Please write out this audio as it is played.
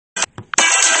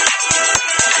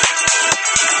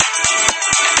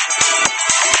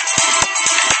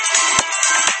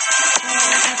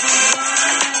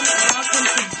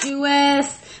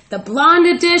Blonde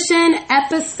Edition,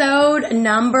 episode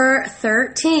number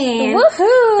 13.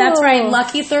 Woohoo! That's right,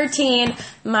 lucky 13.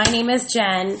 My name is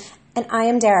Jen. And I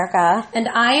am Derica. And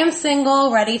I am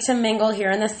single, ready to mingle here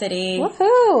in the city.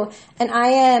 Woohoo! And I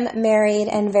am married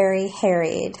and very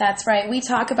harried. That's right. We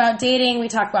talk about dating, we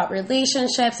talk about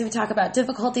relationships, we talk about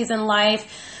difficulties in life,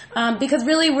 because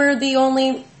really we're the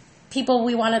only people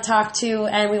we want to talk to,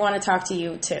 and we want to talk to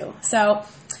you too. So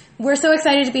we're so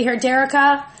excited to be here.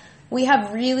 Derica, we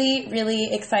have really,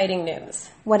 really exciting news.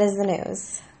 What is the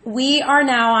news? We are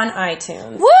now on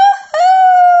iTunes.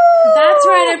 Woohoo! That's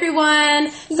right,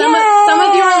 everyone. Some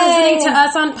of you are listening to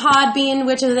us on Podbean,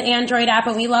 which is an Android app,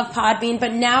 and we love Podbean.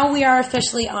 But now we are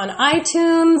officially on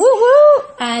iTunes.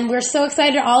 Woohoo! And we're so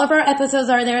excited. All of our episodes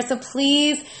are there, so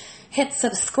please hit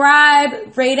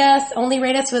subscribe, rate us. Only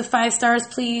rate us with 5 stars,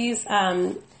 please.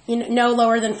 No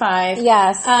lower than 5.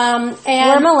 Yes. And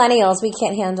we're millennials. We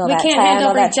can't handle that. We can't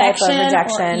handle that type of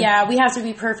rejection. We have to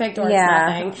be perfect or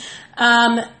it's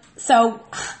nothing. So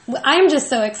I'm just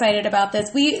so excited about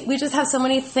this. We just have so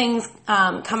many things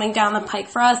coming down the pike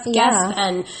for us, guests,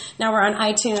 and now we're on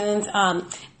iTunes.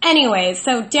 Anyways,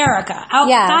 so Derica,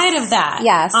 outside of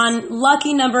that, on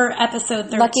lucky number episode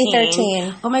 13. Lucky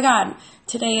 13. Oh my God.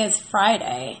 Today is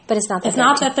Friday. But it's not the 13th. It's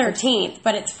not the 13th,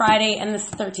 but it's Friday and this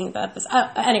 13th episode.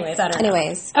 Anyways, I don't know.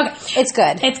 Okay. It's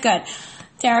good. It's good.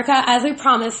 Derica, as we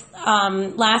promised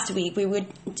last week, we would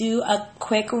do a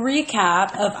quick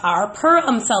recap of our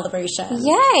Purim celebration.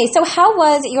 Yay! So how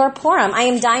was your Purim? I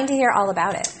am dying to hear all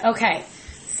about it. Okay.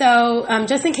 So,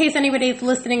 just in case anybody's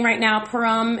listening right now,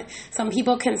 Purim, some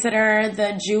people consider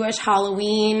the Jewish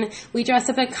Halloween. We dress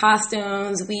up in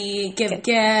costumes, we give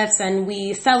gifts, and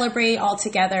we celebrate all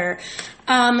together.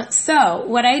 So,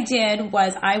 what I did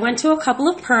was I went to a couple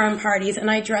of Purim parties, and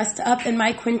I dressed up in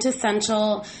my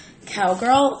quintessential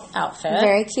cowgirl outfit.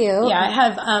 Very cute. Yeah, I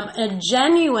have a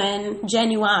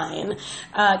genuine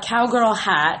cowgirl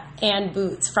hat and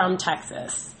boots from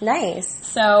Texas. Nice.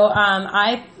 So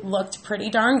I looked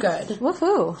pretty darn good.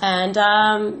 Woohoo. And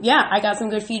I got some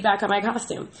good feedback on my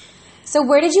costume. So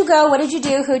where did you go? What did you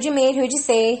do? Who'd you meet? Who'd you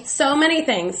see? So many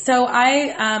things. So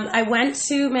I went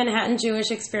to Manhattan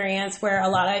Jewish Experience, where a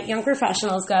lot of young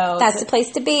professionals go. That's the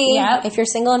place to be. Yep. If you're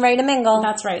single and ready to mingle.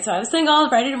 That's right. So I was single,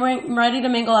 ready to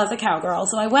mingle as a cowgirl.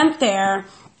 So I went there,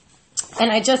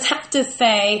 and I just have to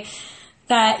say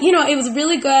that, it was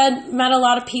really good. Met a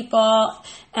lot of people,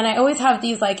 and I always have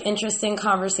these interesting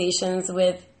conversations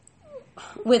with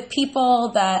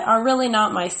people that are really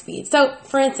not my speed. So,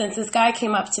 for instance, this guy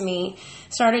came up to me,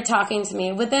 started talking to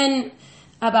me. Within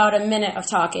about a minute of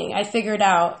talking, I figured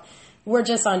out we're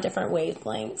just on different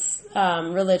wavelengths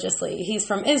religiously. He's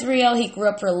from Israel. He grew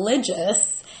up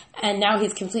religious, and now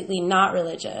he's completely not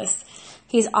religious.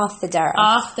 He's off the derech.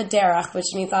 Off the derech,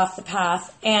 which means off the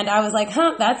path. And I was like,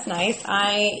 that's nice.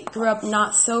 I grew up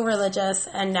not so religious,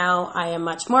 and now I am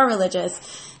much more religious.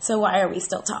 So why are we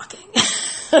still talking?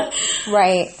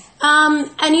 Right. And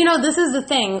this is the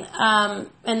thing.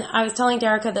 And I was telling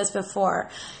Derica this before.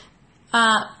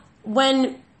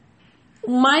 When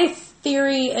my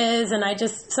theory is, and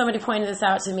somebody pointed this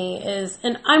out to me, is,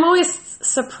 and I'm always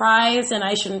surprised, and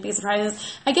I shouldn't be surprised,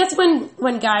 I guess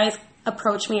when guys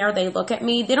approach me or they look at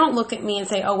me, they don't look at me and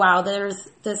say, oh wow, there's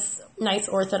this nice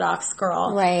Orthodox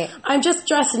girl. Right. I'm just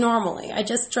dressed normally. I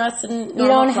just dress in normal You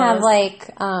don't clothes.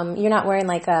 have you're not wearing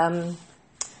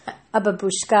a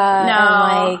babushka.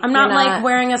 No, and I'm not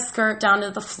wearing a skirt down to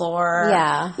the floor.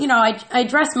 Yeah. I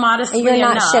dress modestly enough. You're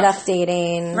not enough. shit up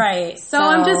dating. Right. So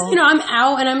I'm just, I'm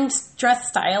out and I'm just dressed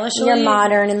stylishly. You're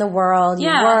modern in the world. You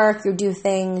work, you do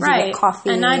things, you get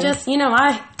coffee. And I just,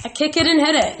 I kick it and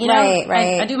hit it.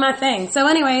 Right. I do my thing. So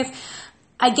anyways,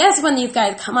 I guess when these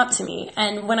guys come up to me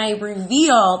and when I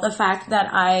reveal the fact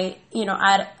that I'm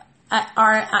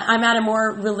at a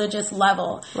more religious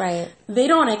level. Right. They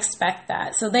don't expect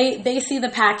that. So they see the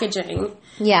packaging.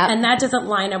 Yeah. And that doesn't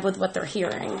line up with what they're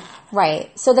hearing.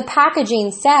 Right. So the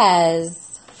packaging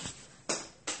says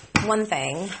one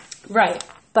thing. Right.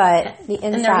 But the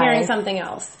inside. And they're hearing something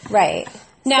else. Right.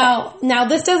 Now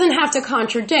this doesn't have to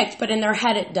contradict, but in their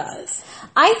head it does.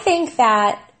 I think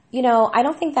that, I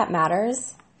don't think that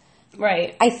matters.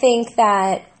 Right. I think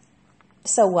that,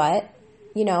 so what?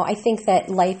 I think that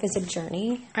life is a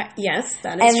journey. Yes,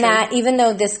 that is and true. And that even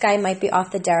though this guy might be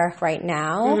off the derech right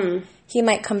now, he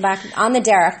might come back on the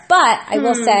derech. But I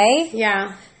will say,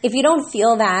 if you don't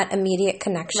feel that immediate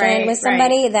connection with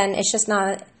somebody, then it's just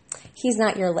not, he's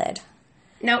not your lid.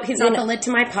 No, he's not the lid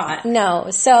to my pot.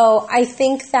 No. So I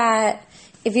think that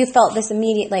if you felt this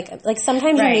immediate, like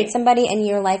sometimes you meet somebody and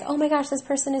you're like, oh my gosh, this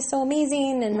person is so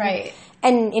amazing. And,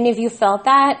 and if you felt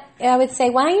that, I would say,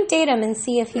 why don't you date him and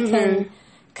see if he can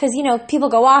Because, people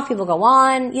go off, people go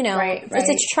on, Right. It's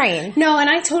a train. No, and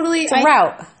I totally... It's a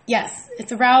route. Yes,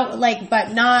 it's a route,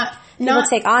 but not... People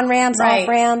take on ramps, off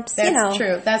ramps, That's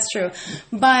true. That's true.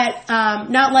 But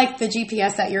not like the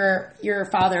GPS that your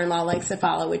father-in-law likes to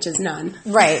follow, which is none.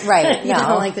 Right. You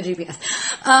don't like the GPS.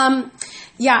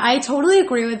 Yeah, I totally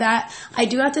agree with that. I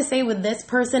do have to say with this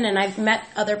person, and I've met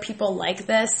other people like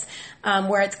this,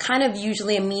 where it's kind of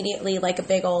usually immediately like a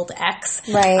big old X.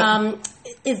 Right.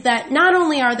 Is that not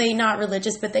only are they not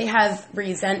religious, but they have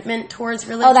resentment towards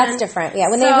religion. Oh, that's different. Yeah,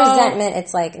 when they have resentment,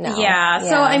 it's like, no. Yeah,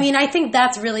 so I mean, I think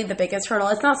that's really the biggest hurdle.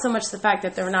 It's not so much the fact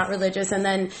that they're not religious and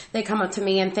then they come up to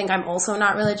me and think I'm also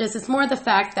not religious. It's more the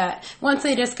fact that once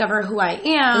they discover who I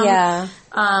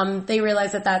am, they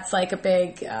realize that that's like a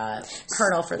big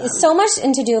hurdle for them. So much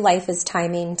into do life is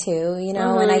timing too,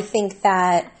 and I think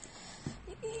that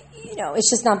it's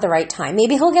just not the right time.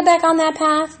 Maybe he'll get back on that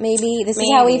path. Maybe this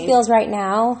is how he feels right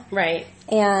now. Right.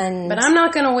 But I'm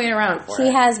not going to wait around for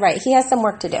it. He has some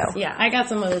work to do. Yeah, I got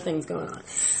some other things going on.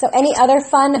 So any other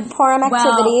fun Purim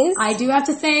activities? Well, I do have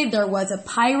to say there was a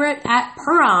pirate at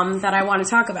Purim that I want to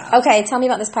talk about. Okay, tell me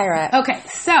about this pirate. Okay,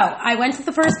 so I went to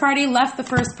the first party, left the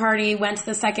first party, went to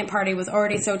the second party, was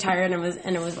already so tired and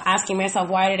was asking myself,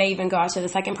 why did I even go out to the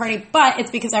second party? But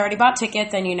it's because I already bought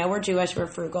tickets and we're Jewish, we're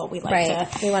frugal. We like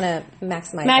to... We want to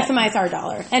maximize our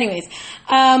dollar. Anyways,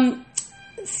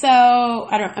 so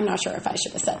I'm not sure if I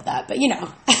should have said that, but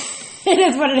it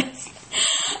is what it is.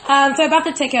 So I bought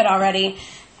the ticket already.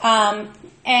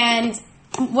 And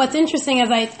what's interesting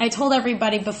is I told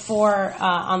everybody before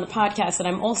on the podcast that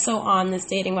I'm also on this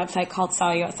dating website called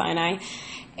Sayu Sinai.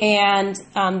 And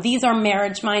these are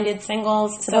marriage-minded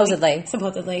singles. Supposedly.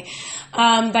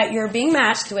 That you're being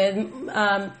matched with.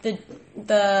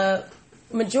 The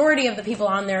majority of the people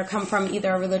on there come from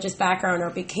either a religious background or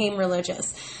became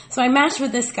religious. So I matched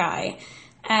with this guy,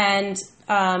 and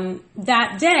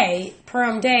that day,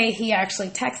 Purim Day, he actually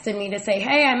texted me to say,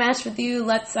 "Hey, I matched with you.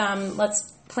 Let's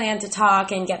plan to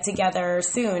talk and get together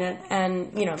soon."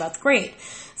 And that's great.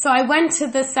 So I went to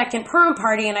the second Purim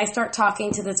party, and I start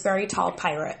talking to this very tall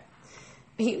pirate.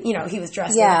 He was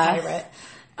dressed like a pirate.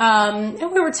 And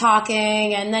we were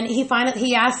talking, and then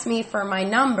he asked me for my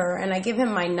number, and I give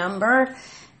him my number,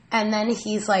 and then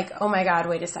he's like, "Oh my God,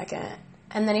 wait a second."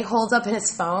 And then he holds up his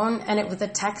phone, and it was a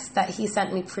text that he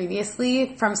sent me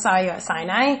previously from Sayu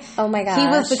Sinai. Oh my gosh. He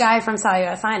was the guy from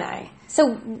Sayu Sinai.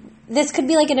 So this could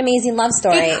be like an amazing love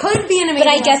story. It could be an amazing love story. But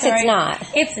I guess it's not.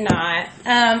 It's not.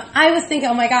 I was thinking,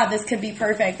 oh my God, this could be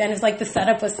perfect. And it's like the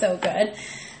setup was so good.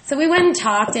 So we went and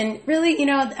talked, and really,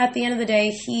 at the end of the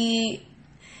day,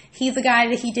 he's a guy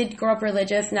that he did grow up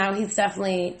religious. Now he's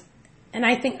definitely, and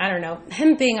I think, I don't know,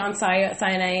 him being on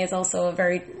Sinai is also a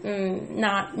very,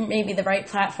 not maybe the right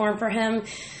platform for him,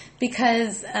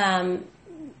 because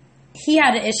he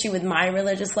had an issue with my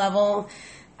religious level,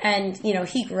 and,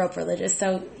 he grew up religious.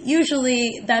 So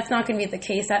usually that's not going to be the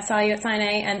case at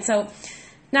Sinai. And so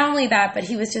not only that, but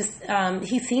he was just,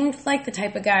 he seemed like the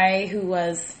type of guy who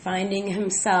was finding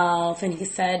himself, and he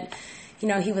said,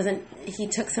 he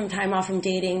took some time off from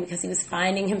dating because he was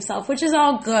finding himself, which is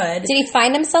all good. Did he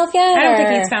find himself yet? I don't think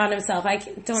he's found himself. I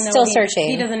don't know. Still searching.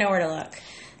 He doesn't know where to look.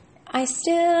 I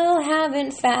still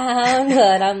haven't found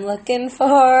what I'm looking for.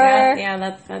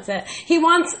 Yeah, that's it. He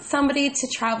wants somebody to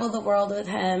travel the world with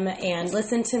him and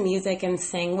listen to music and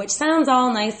sing, which sounds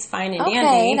all nice, fine, and dandy.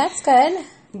 Okay, that's good.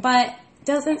 But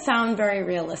doesn't sound very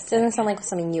realistic. Doesn't sound like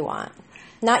something you want.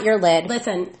 Not your lid.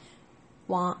 Listen.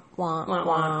 Want.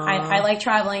 I like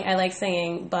traveling, I like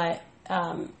singing, but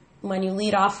when you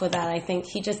lead off with that, I think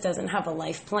he just doesn't have a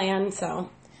life plan, so.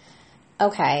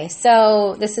 Okay,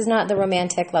 so this is not the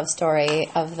romantic love story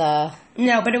of the...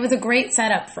 No, but it was a great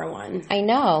setup for one. I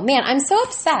know. Man, I'm so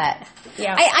upset.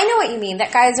 Yeah. I know what you mean,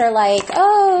 that guys are like,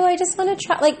 oh, I just want to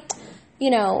try, like,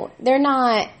 they're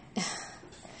not...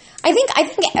 I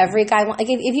think every guy, like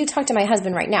if you talk to my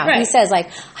husband right now, he says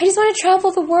like, I just want to travel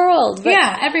the world. But,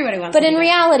 everybody wants to. But in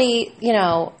reality, he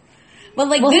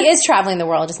is traveling the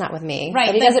world, just not with me. Right.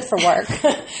 But he does it for work.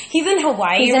 He's in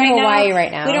Hawaii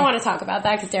right now. We don't want to talk about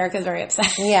that because Derek is very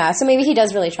upset. Yeah, so maybe he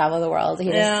does really travel the world.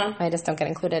 I just don't get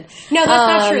included. No, that's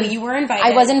not true. You were invited.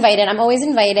 I was invited. I'm always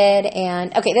invited.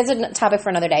 And, okay, that's a topic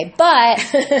for another day. But,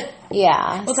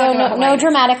 yeah. So no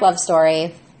dramatic love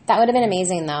story. That would have been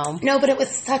amazing, though. No, but it was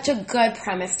such a good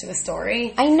premise to a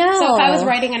story. I know. So if I was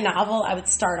writing a novel, I would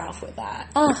start off with that.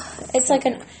 Oh, it's like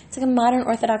a modern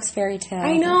Orthodox fairy tale.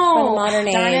 I know. For the modern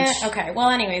age. Okay. Well,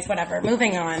 anyways, whatever.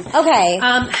 Moving on. Okay.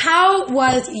 How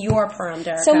was your Purim,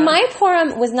 Derek? So my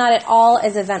Purim was not at all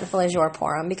as eventful as your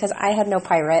Purim because I had no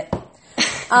pirate.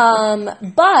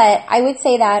 But I would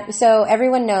say that, so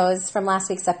everyone knows from last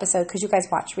week's episode, because you guys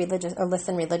watch or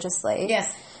listen religiously.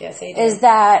 Yes, I do. Is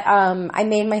that I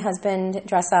made my husband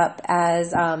dress up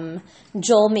as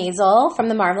Joel Maisel from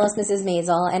The Marvelous Mrs.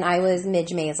 Maisel, and I was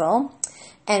Midge Maisel,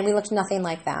 and we looked nothing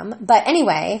like them. But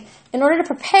anyway, in order to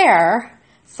prepare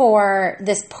for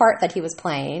this part that he was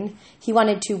playing, he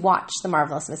wanted to watch The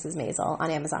Marvelous Mrs. Maisel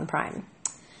on Amazon Prime.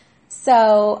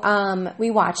 So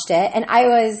we watched it, and I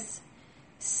was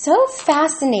so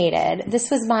fascinated. This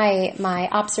was my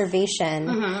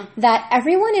observation, that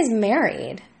everyone is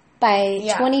married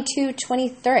by 22,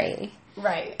 23.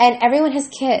 Right. And everyone has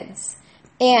kids.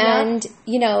 And,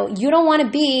 you don't want to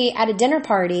be at a dinner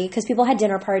party, because people had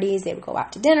dinner parties. They would go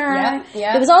out to dinner.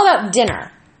 Yeah. It was all about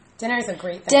dinner. Dinner is a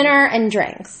great thing. Dinner and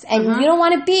drinks. And you don't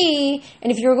want to be,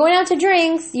 and if you were going out to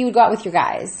drinks, you would go out with your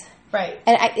guys. Right.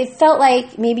 And it felt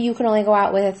like maybe you could only go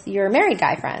out with your married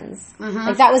guy friends.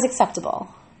 Like, that was acceptable.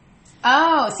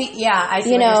 Oh, see, yeah, I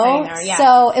see what you're saying there. Yeah.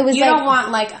 So it was you don't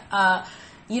want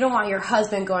you don't want your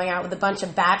husband going out with a bunch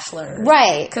of bachelors.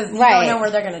 Right. Because you don't know where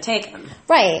they're going to take him.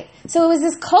 Right. So it was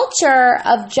this culture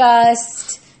of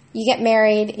just, you get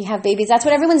married, you have babies. That's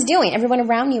what everyone's doing. Everyone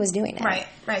around you is doing it. Right.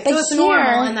 But so it's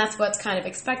normal, and that's what's kind of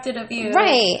expected of you.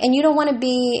 Right. And you don't want to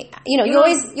be, you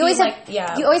always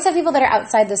have people that are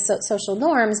outside the social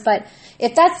norms, but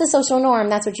if that's the social norm,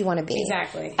 that's what you want to be.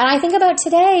 Exactly. And I think about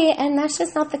today, and that's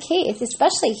just not the case,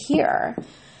 especially here.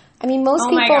 I mean, most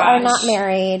people are not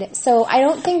married, so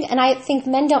I think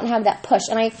men don't have that push,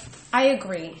 and I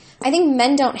agree. I think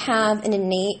men don't have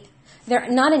they're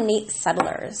not innate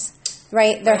settlers,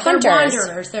 right? They're hunters. They're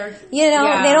wanderers. They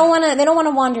don't want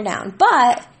to wander down.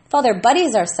 But if all their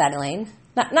buddies are settling,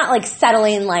 not like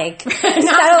settling, like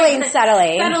settling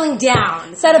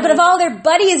down. But if all their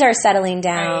buddies are settling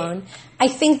down, I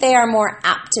think they are more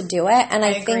apt to do it. And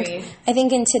I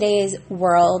think in today's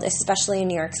world, especially in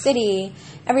New York City,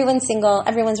 everyone's single,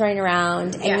 everyone's running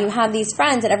around, and you have these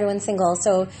friends that everyone's single,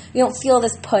 so you don't feel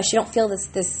this push, you don't feel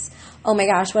this oh my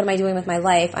gosh, what am I doing with my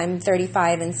life? I'm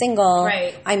 35 and single.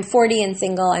 Right. I'm 40 and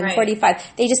single. I'm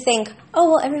 45. They just think,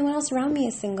 oh, well, everyone else around me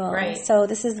is single. Right. So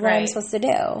this is what I'm supposed to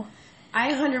do.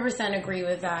 I 100% agree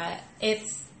with that.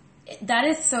 That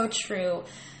is so true.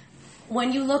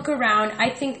 When you look around, I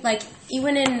think, like,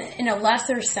 even in a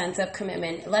lesser sense of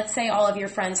commitment, let's say all of your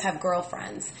friends have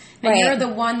girlfriends, and you're the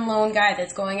one lone guy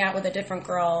that's going out with a different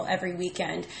girl every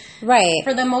weekend. Right.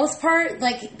 For the most part,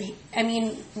 like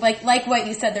what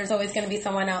you said, there's always going to be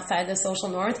someone outside the social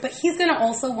norms, but he's going to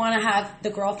also want to have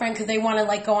the girlfriend because they want to,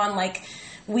 like, go on, like,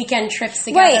 weekend trips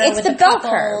together. Right, it's the bell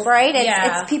curve, right?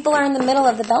 It's people are in the middle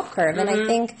of the bell curve, and I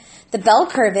think the bell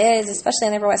curve is, especially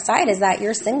on the Upper West Side, is that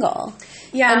you're single.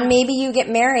 Yeah. And maybe you get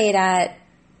married at,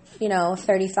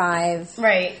 35,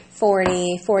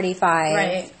 40, 45.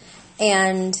 Right.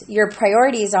 And your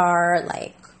priorities are,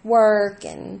 like, work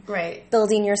and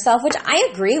building yourself, which I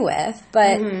agree with,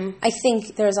 but I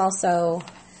think there's also...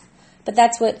 But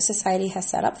that's what society has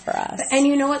set up for us. And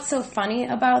you know what's so funny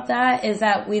about that is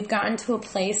that we've gotten to a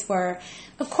place where,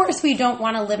 of course, we don't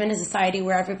want to live in a society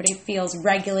where everybody feels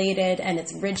regulated and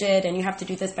it's rigid and you have to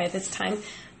do this by this time.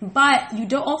 But you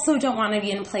also don't want to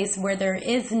be in a place where there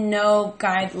is no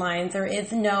guidelines, there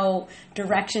is no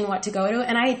direction what to go to.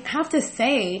 And I have to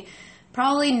say,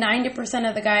 probably 90%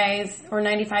 of the guys or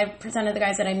 95% of the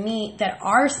guys that I meet that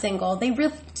are single, they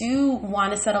really do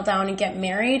want to settle down and get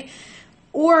married.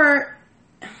 Or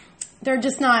they're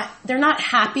not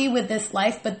happy with this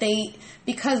life, but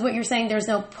because what you're saying, there's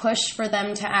no push for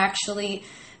them to actually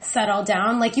settle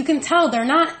down. Like, you can tell they're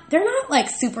not like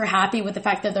super happy with the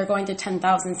fact that they're going to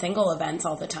 10,000 single events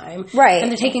all the time. Right. And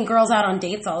they're taking girls out on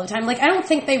dates all the time. Like, I don't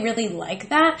think they really like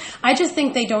that. I just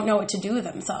think they don't know what to do with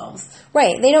themselves.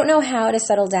 Right. They don't know how to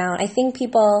settle down. I think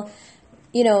people,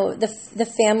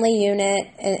 the family unit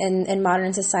in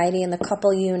modern society and the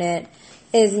couple unit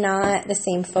is not the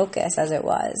same focus as it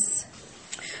was.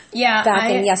 Yeah,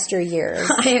 back in yesteryears.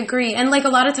 I agree. And, like, a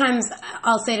lot of times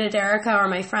I'll say to Derica or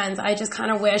my friends, I just kind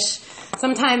of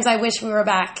sometimes I wish we were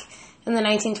back in the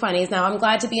 1920s. Now, I'm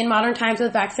glad to be in modern times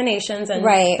with vaccinations and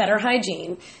better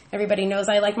hygiene. Everybody knows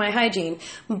I like my hygiene.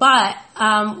 But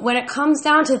when it comes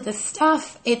down to this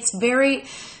stuff, it's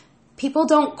people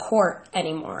don't court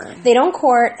anymore. They don't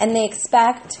court, and they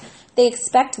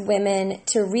expect women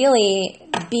to really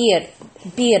be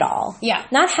it all. Yeah.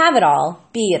 Not have it all,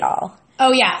 be it all.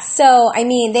 Oh, yeah. So, I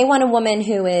mean, they want a woman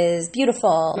who is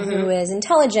beautiful, who is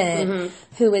intelligent,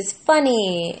 who is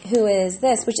funny, who is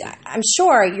this, which I'm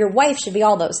sure your wife should be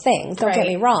all those things. Don't get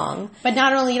me wrong. But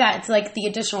not only that, it's like the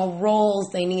additional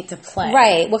roles they need to play.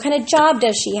 Right. What kind of job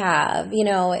does she have?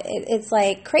 It's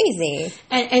like crazy.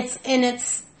 And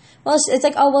it's well, it's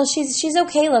like, oh, well, she's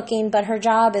okay looking, but her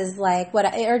job is like,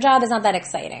 her job is not that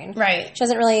exciting. Right. She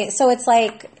doesn't really, so it's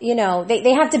like, you know,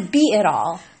 they have to be it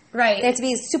all. Right. They have to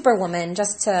be superwoman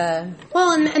just to...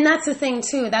 Well, and that's the thing,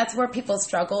 too. That's where people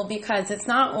struggle, because it's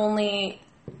not only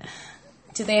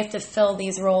do they have to fill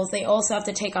these roles, they also have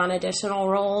to take on additional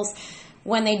roles.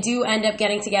 When they do end up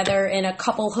getting together in a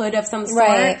couplehood of some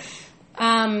sort,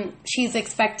 she's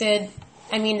expected...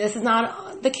 I mean, this is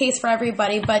not the case for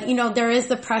everybody, but, you know, there is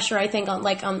the pressure, I think,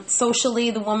 on socially.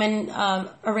 The woman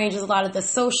arranges a lot of the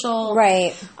social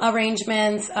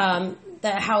arrangements,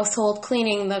 the household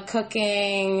cleaning, the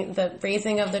cooking, the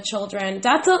raising of the children.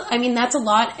 That's a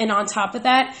lot. And on top of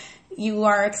that, you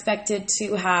are expected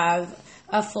to have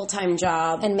a full-time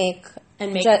job. And make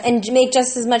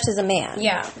just as much as a man.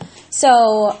 Yeah.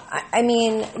 So, I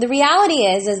mean, the reality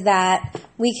is that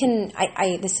we can,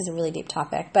 this is a really deep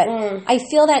topic, but I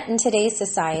feel that in today's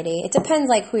society, it depends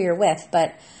like who you're with,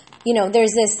 but, you know,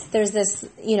 there's this,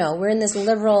 you know, we're in this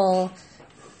liberal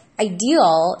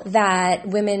ideal that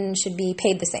women should be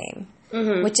paid the same,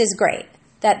 which is great.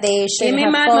 That they should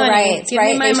have full rights, Give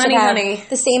me my money, honey.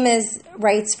 The same as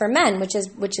rights for men, which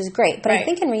is great. But I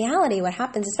think in reality, what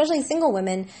happens, especially single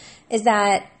women, is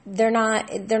that they're not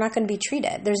going to be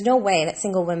treated. There's no way that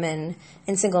single women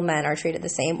and single men are treated the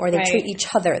same, or they treat each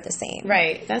other the same.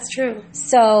 Right, that's true.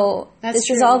 So this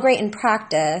is all great in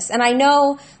practice, and I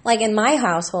know, like in my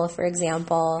household, for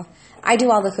example, I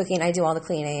do all the cooking. I do all the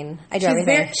cleaning. I do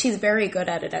everything. She's very good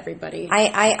at it, everybody.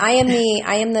 I am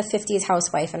the 50s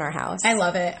housewife in our house. I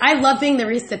love it. I love being the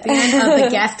recipient of the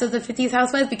guest of the 50s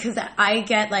housewives, because I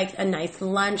get like a nice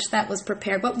lunch that was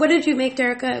prepared. But what did you make,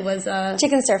 Derica? It was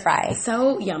chicken stir fry.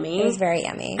 So yummy. It was very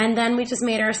yummy. And then we just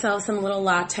made ourselves some little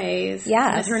lattes.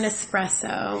 Yes. With her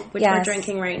Nespresso, which we're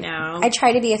drinking right now. I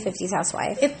try to be a 50s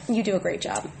housewife. You do a great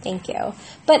job. Thank you.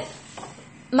 But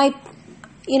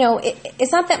you know,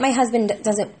 it's not that my husband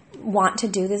doesn't want to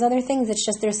do these other things. It's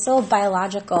just there's still a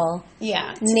biological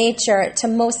nature to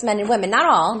most men and women. Not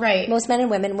all. Right. Most men and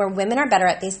women, where women are better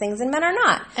at these things and men are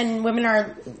not. And women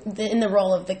are in the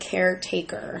role of the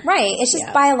caretaker. Right. It's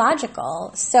just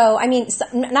biological. So, I mean,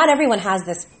 not everyone has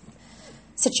this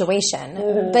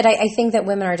situation. But I think that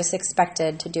women are just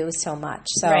expected to do so much.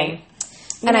 So. Right.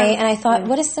 And I thought,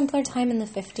 what a simpler time in the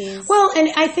 50s. Well, and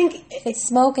I think... You could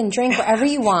smoke and drink wherever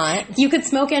you want. You could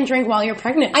smoke and drink while you're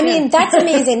pregnant, too. I mean, that's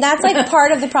amazing. That's like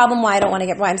part of the problem why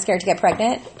I'm scared to get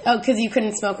pregnant. Oh, because you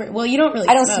couldn't smoke. Well, you don't really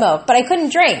I don't smoke, but I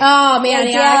couldn't drink. Oh, man,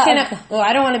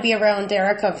 I don't want to be around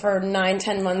Derica for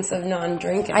 9-10 months of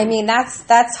non-drinking. I mean,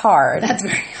 that's hard. That's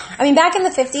very hard. I mean, back in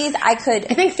the 50s, I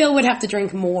think Phil would have to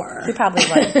drink more. He probably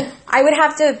would. I would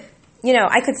have to... You know,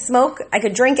 I could smoke, I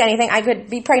could drink anything, I could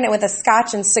be pregnant with a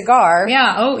scotch and cigar.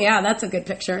 Yeah, oh yeah, that's a good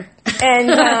picture.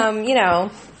 And, you know.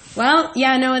 Well,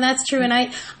 yeah, no, that's true.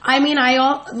 And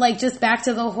just back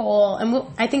to the whole, and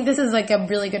I think this is like a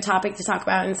really good topic to talk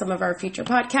about in some of our future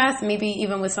podcasts, maybe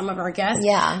even with some of our guests.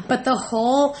 Yeah. But the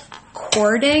whole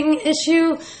courting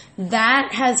issue,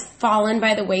 that has fallen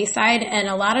by the wayside, and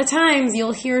a lot of times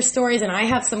you'll hear stories, and I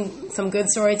have some good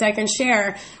stories I can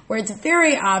share, where it's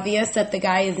very obvious that the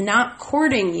guy is not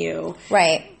courting you.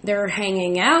 Right. They're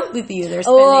hanging out with you. They're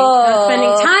spending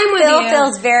time with you. Phil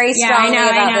feels very strongly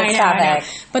about this topic.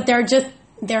 But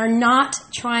they're not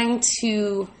trying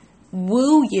to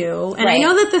woo you. And I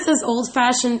know that this is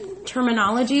old-fashioned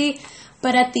terminology,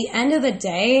 but at the end of the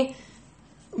day,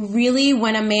 really,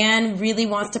 when a man really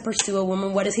wants to pursue a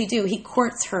woman, what does he do? He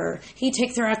courts her. He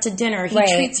takes her out to dinner. He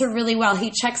treats her really well.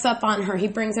 He checks up on her. He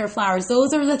brings her flowers.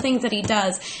 Those are the things that he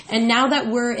does. And now that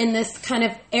we're in this kind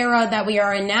of era that we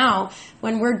are in now,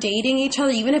 when we're dating each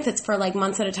other, even if it's for like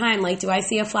months at a time, like, do I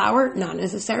see a flower? Not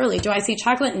necessarily. Do I see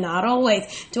chocolate? Not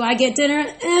always. Do I get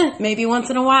dinner? Maybe once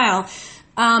in a while.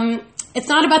 It's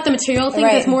not about the material things.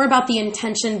 It's more about the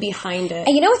intention behind it.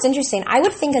 And you know what's interesting? I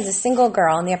would think as a single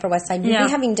girl on the Upper West Side, you'd be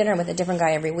having dinner with a different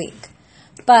guy every week.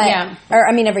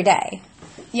 Every day.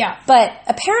 Yeah. But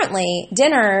apparently,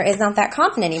 dinner is not that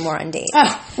common anymore on dates.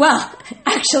 Oh, well,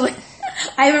 actually,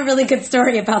 I have a really good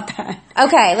story about that.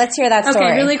 Okay, let's hear that story.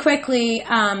 Okay, really quickly,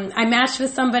 I matched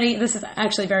with somebody. This is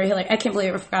actually very hilarious. I can't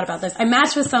believe I forgot about this. I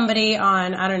matched with somebody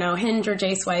on, I don't know, Hinge or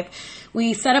JSwipe.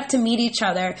 We set up to meet each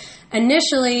other.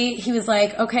 Initially, he was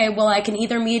like, okay, well, I can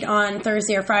either meet on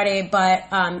Thursday or Friday,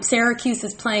 but Syracuse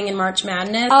is playing in March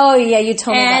Madness. Oh, yeah, you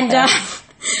told me about that.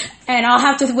 And I'll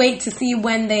have to wait to see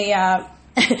when they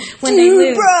they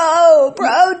lose.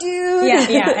 Bro, dude.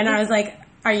 Yeah, and I was like,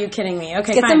 are you kidding me?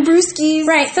 Okay, get fine. some brewskis.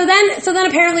 Right. So then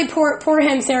apparently poor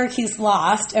him, Syracuse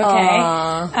lost. Okay.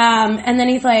 And then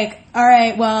he's like, all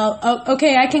right, well,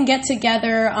 okay, I can get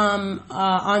together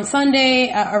on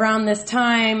Sunday around this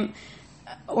time.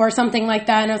 or something like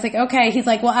that. And I was like, okay. He's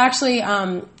like, well, actually,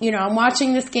 you know, I'm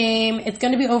watching this game. It's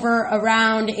going to be over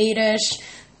around 8-ish,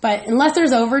 but unless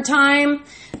there's overtime,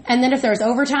 and then if there's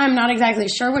overtime, I'm not exactly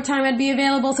sure what time I'd be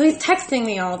available. So he's texting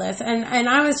me all this. And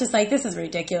I was just like, this is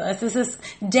ridiculous. This is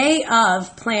day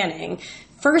of planning.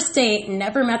 First date,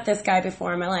 never met this guy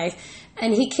before in my life.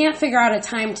 And he can't figure out a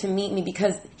time to meet me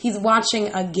because he's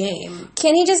watching a game.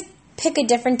 Can he just pick a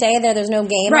different day there's no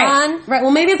game on? Right.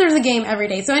 Well, maybe if there's a game every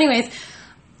day. So anyways,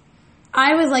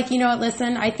 I was like, you know what,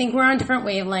 listen, I think we're on different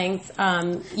wavelengths.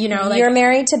 You know, like, you're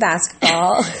married to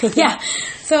basketball. Yeah.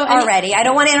 So already. I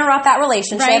don't want to interrupt that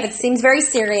relationship. Right. It seems very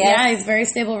serious. Yeah, he's a very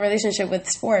stable relationship with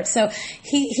sports. So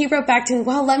he wrote back to me,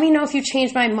 well, let me know if you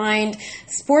change my mind.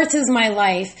 Sports is my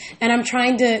life, and I'm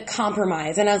trying to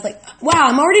compromise. And I was like, wow,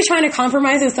 I'm already trying to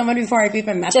compromise with someone before I've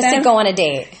even met them. Just to go on a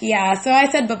date. Yeah, so I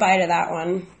said bye-bye to that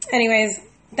one. Anyways,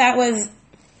 that was...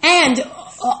 And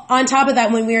on top of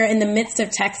that, when we were in the midst of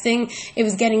texting, it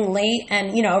was getting late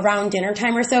and, you know, around dinner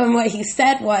time or so. And what he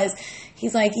said was,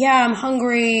 he's like, yeah, I'm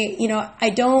hungry. You know, I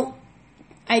don't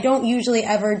usually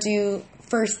ever do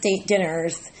first date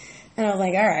dinners. And I was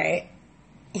like, all right.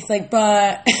 He's like,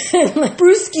 but like,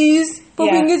 brewskis, but we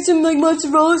can get some like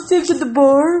mozzarella sticks at the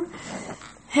bar.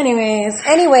 Anyways,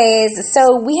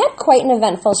 so we had quite an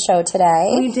eventful show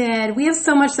today. We did. We have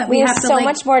so much that we have to, so like,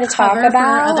 much more to talk about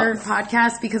for other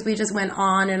podcasts because we just went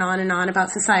on and on and on about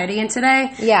society. And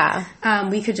today,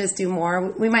 we could just do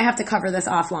more. We might have to cover this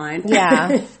offline.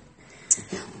 Yeah.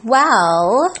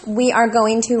 Well, we are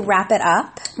going to wrap it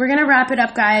up. We're going to wrap it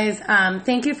up, guys.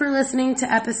 Thank you for listening to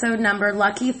episode number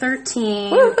Lucky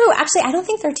 13. Ooh, actually, I don't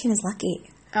think 13 is lucky.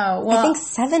 Oh, well. I think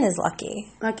 7 is lucky.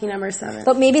 Lucky number 7.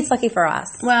 But maybe it's lucky for us.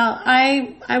 Well,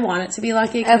 I want it to be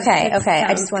lucky. Okay. I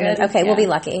just wanted... Okay, yeah. We'll be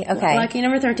lucky. Okay. Lucky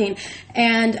number 13.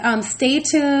 And stay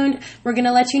tuned. We're going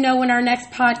to let you know when our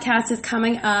next podcast is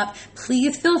coming up.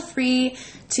 Please feel free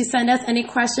to send us any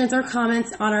questions or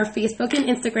comments on our Facebook and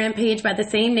Instagram page by the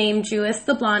same name, Jewess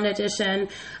the Blonde Edition.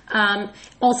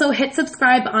 Also, hit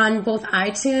subscribe on both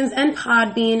iTunes and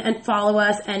Podbean and follow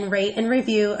us and rate and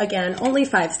review. Again, only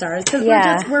 5 stars because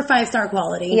we're 5-star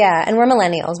quality. Yeah, and we're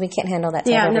millennials. We can't handle that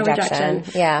type of rejection.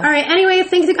 Yeah. All right. Anyways,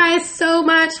 thanks you guys so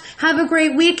much. Have a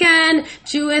great weekend.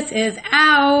 Jewess is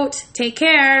out. Take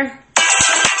care.